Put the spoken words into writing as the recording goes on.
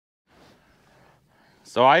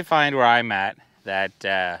So I find where I'm at that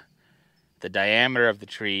the diameter of the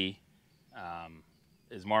tree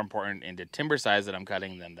is more important in the timber size that I'm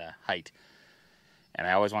cutting than the height. And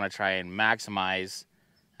I always want to try and maximize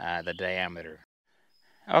the diameter.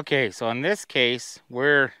 Okay, so in this case,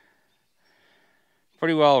 we're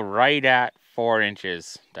pretty well right at 4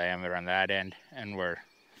 inches diameter on that end, and we're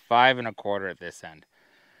 5 1/4 at this end.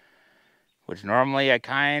 Which normally I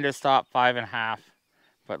kind of stop 5 1/2,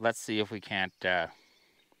 but let's see if we can't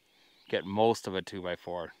get most of a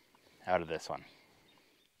 2x4 out of this one.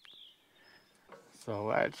 So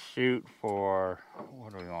let's shoot for,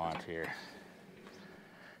 what do we want here?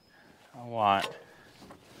 I want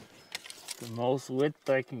the most width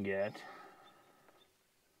I can get.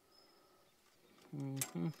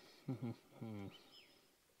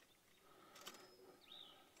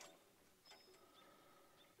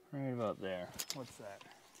 Right about there. What's that?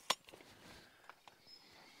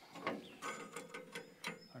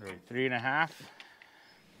 3 1/2.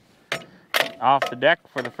 Off the deck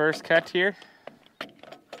for the first cut here.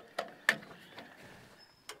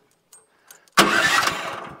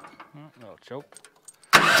 Little choke.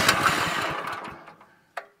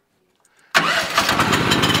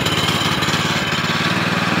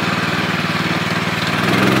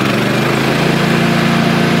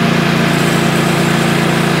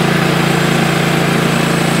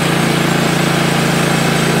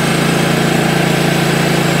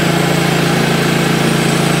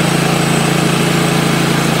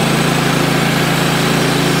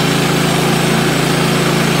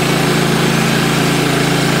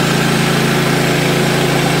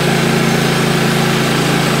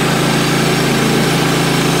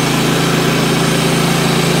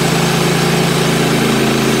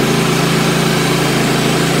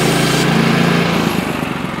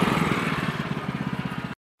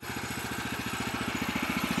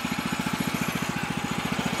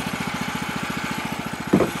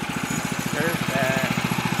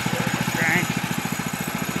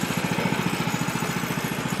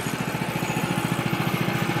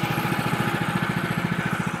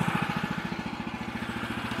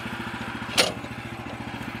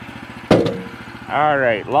 All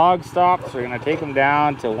right, log stops. We're gonna take them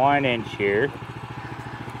down to 1 inch here.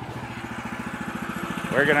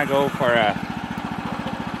 We're gonna go for a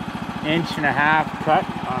 1 1/2 inch cut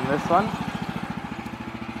on this one.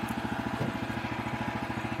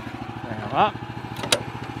 Bring them up.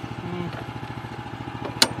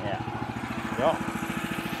 Yeah, there we go.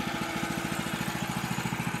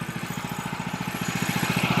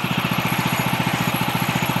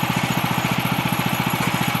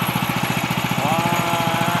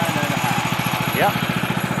 Yep.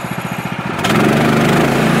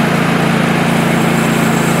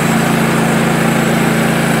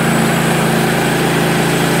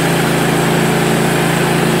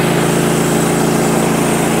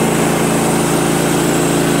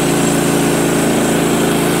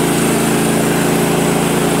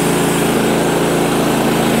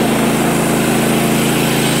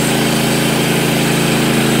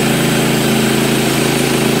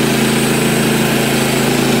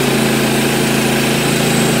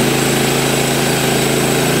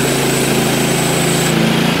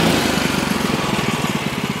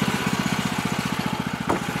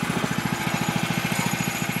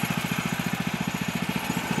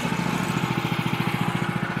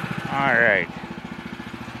 All right.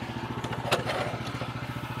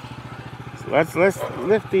 So let's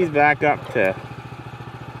lift these back up to,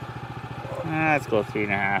 let's go 3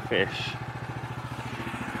 1/2-ish.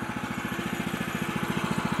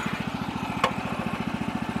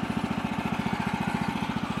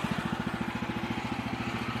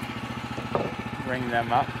 Bring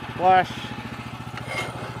them up flush.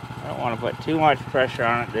 I don't want to put too much pressure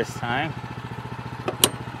on it this time.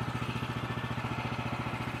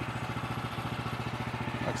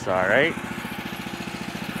 Looks all right.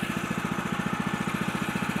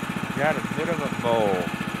 Got a bit of a bowl.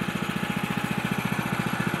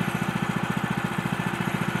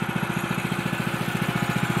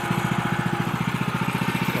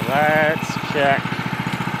 So let's check.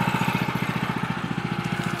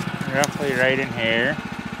 Roughly right in here.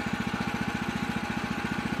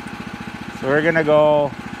 So we're gonna go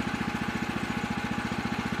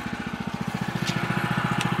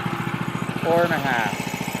 4 1/2.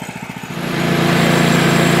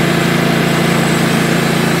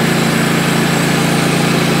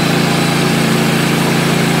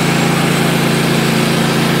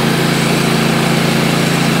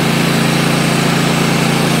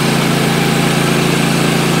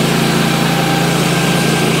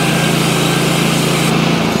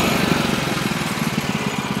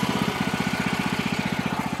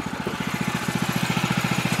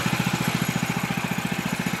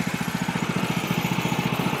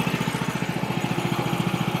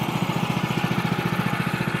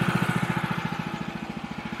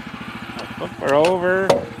 Look, we're over.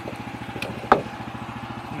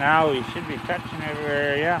 Now we should be touching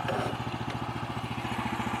everywhere, yeah.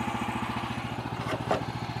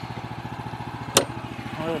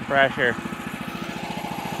 A little pressure.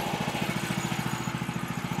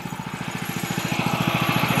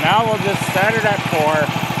 So now we'll just set it at 4.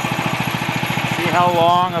 See how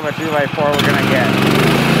long of a 2x4 we're gonna get.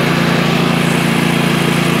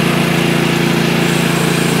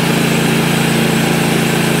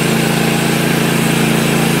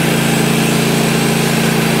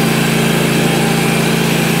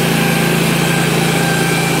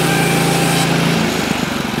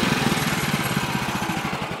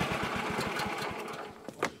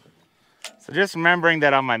 Just remembering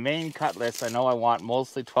that on my main cut list, I know I want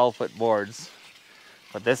mostly 12-foot boards,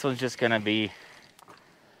 but this one's just gonna be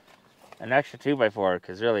an extra 2x4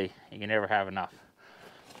 because really you can never have enough.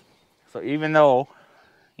 So even though,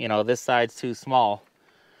 you know, this side's too small,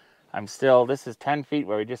 this is 10 feet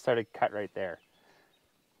where we just started cut right there.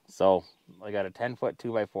 So I got a 10-foot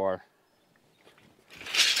 2x4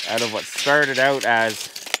 out of what started out as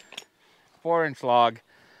 4-inch log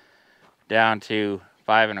down to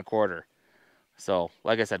 5 1/4. So,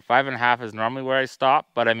 like I said, 5 1/2 is normally where I stop,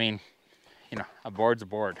 but I mean, you know, a board's a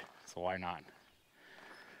board, so why not?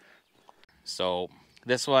 So,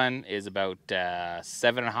 this one is about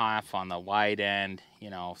 7 1/2 on the wide end, you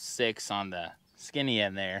know, 6 on the skinny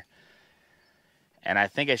end there. And I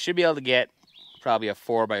think I should be able to get probably a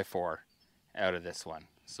 4x4 out of this one.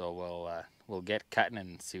 So we'll get cutting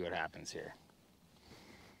and see what happens here.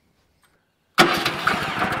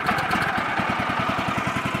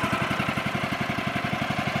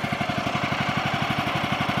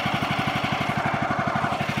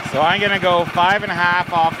 So I'm gonna go 5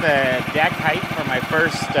 1/2 off the deck height for my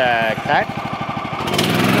first cut.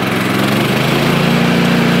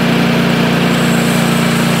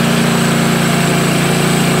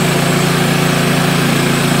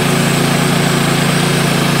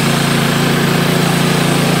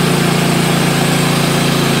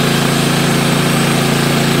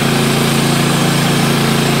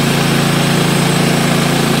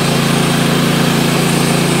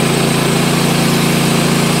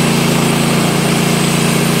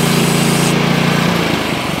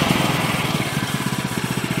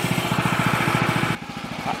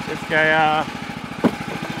 Guy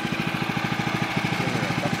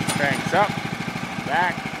cranks up,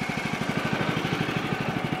 back.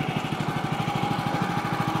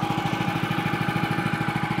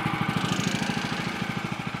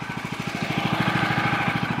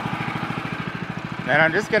 Then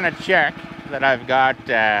I'm just gonna check that I've got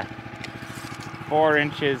 4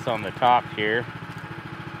 inches on the top here,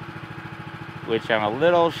 which I'm a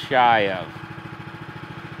little shy of.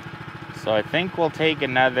 So I think we'll take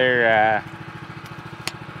another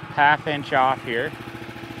 1/2 inch off here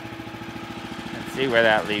and see where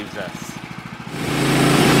that leaves us.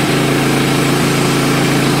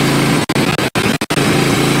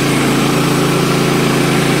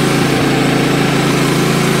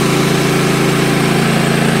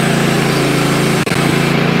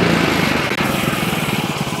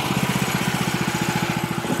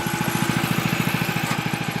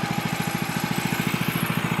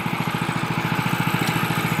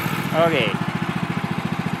 Okay,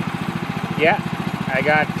 yeah, I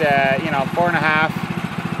got, you know, 4 1/2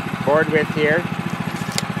 board width here.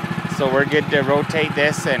 So we're good to rotate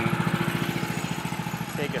this and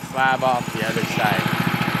take a slab off the other side.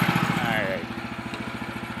 All right.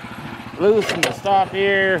 Loosen the stop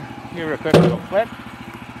here, give it a quick little flip.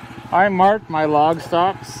 I marked my log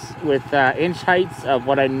stops with inch heights of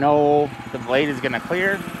what I know the blade is gonna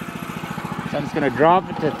clear. So I'm just gonna drop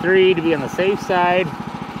it to 3 to be on the safe side.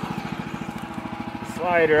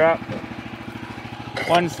 Slide her up.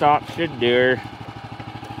 1 stop should do her.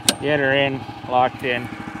 Get her in, locked in.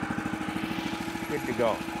 Good to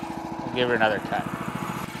go. We'll give her another cut.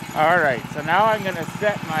 All right, so now I'm gonna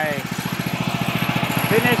set my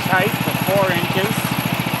finish height to 4 inches.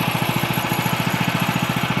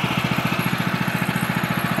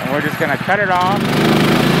 And we're just gonna cut it off.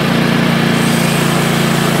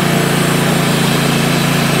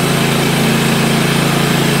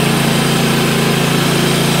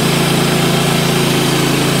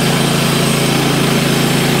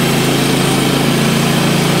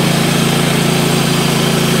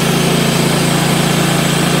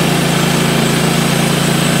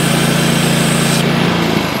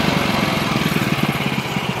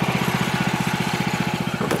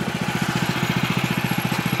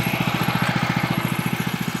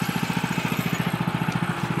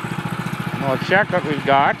 We'll check what we've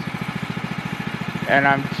got, and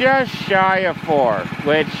I'm just shy of 4,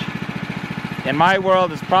 which in my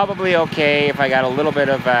world, it's probably okay if I got a little bit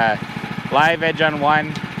of live edge on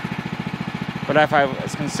one. But if I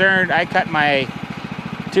was concerned, I cut my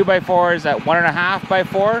 2x4s at 1.5 by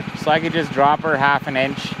 4, so I could just drop her 1/2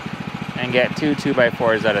 inch and get 2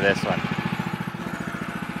 2x4s out of this one.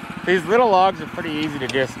 These little logs are pretty easy to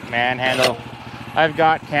just manhandle. I've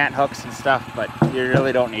got cant hooks and stuff, but you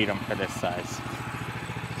really don't need them for this size.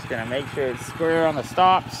 Just gonna make sure it's square on the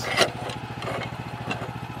stops.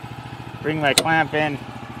 Bring my clamp in.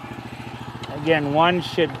 Again, one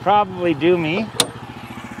should probably do me.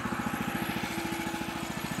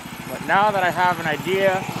 But now that I have an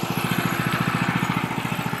idea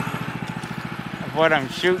of what I'm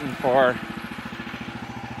shooting for,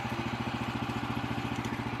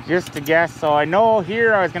 just to guess, so I know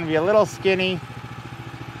here I was going to be a little skinny.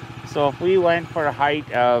 So if we went for a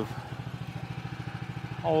height of,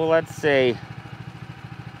 oh, let's say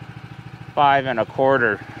 5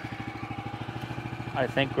 1/4, I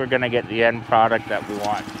think we're going to get the end product that we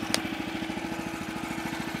want.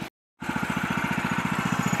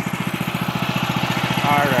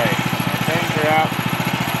 All right, things are up.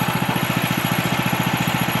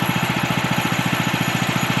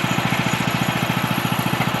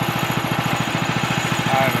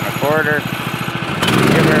 Five and a quarter.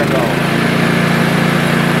 Give her a go.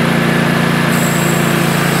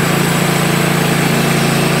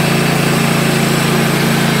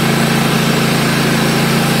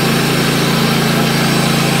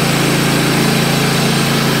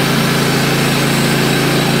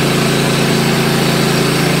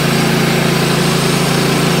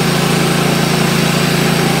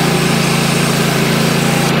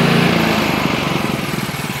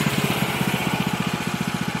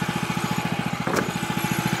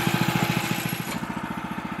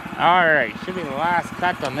 Alright, should be the last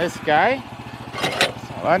cut on this guy.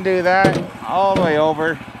 So I'll undo that all the way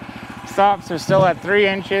over. Stops are still at 3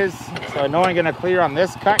 inches, so I'm only going to clear on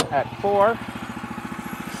this cut at 4.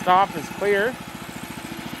 Stop is clear.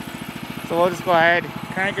 So we'll just go ahead,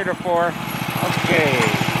 crank it to 4. Okay.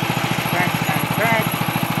 Crank, crank, crank.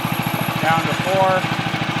 Down to 4.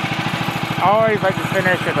 I always like to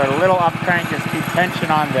finish with a little up crank, just keep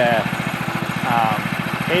tension on the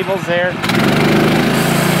cables there.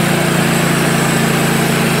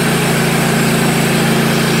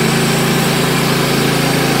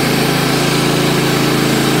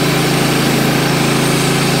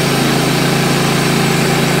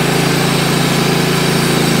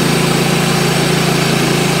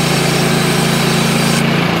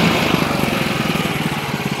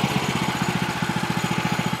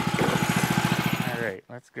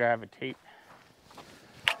 Let's grab a tape.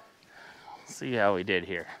 See how we did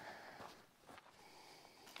here.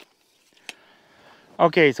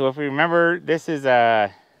 Okay, so if we remember, this is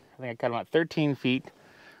I think I cut them at 13 feet,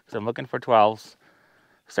 so I'm looking for 12s.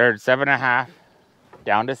 Started 7.5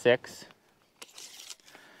 down to 6.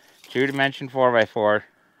 True dimension 4x4.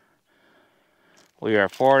 We are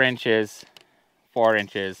 4 inches, 4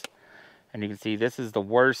 inches, and you can see this is the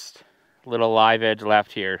worst little live edge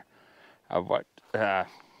left here of what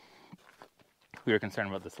we were concerned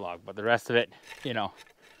about this log, but the rest of it, you know,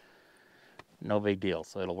 no big deal.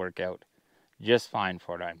 So it'll work out just fine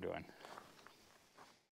for what I'm doing.